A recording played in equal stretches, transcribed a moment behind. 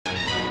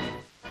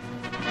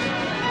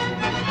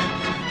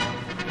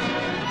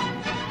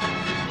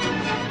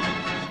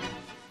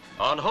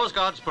On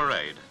Horseguard's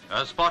parade,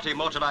 a spot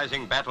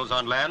immortalizing battles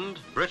on land,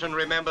 Britain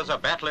remembers a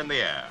battle in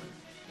the air.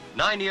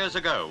 9 years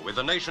ago, with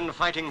the nation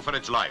fighting for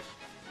its life,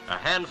 a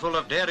handful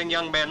of daring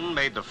young men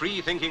made the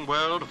free-thinking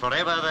world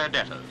forever their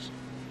debtors.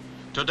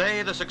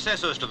 Today, the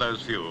successors to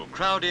those few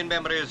crowd in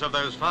memories of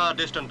those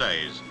far-distant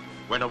days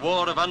when a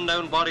war of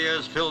unknown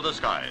warriors filled the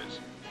skies.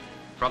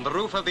 From the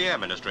roof of the Air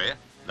Ministry,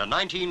 the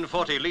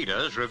 1940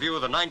 leaders review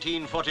the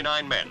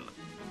 1949 men.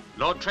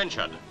 Lord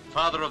Trenchard,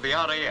 father of the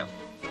R.A.F.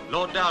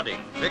 Lord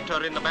Dowding,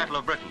 victor in the Battle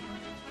of Britain.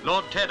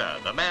 Lord Tedder,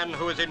 the man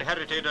who has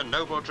inherited a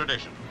noble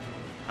tradition.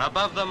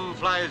 Above them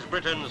flies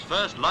Britain's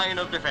first line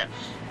of defense.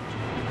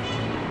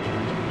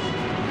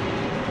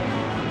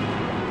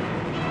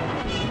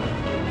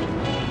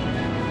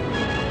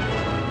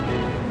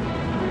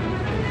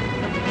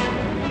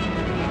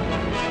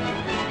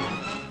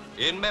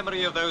 In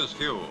memory of those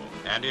few,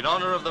 and in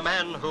honor of the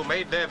man who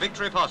made their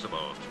victory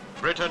possible,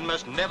 Britain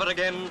must never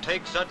again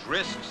take such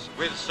risks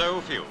with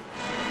so few.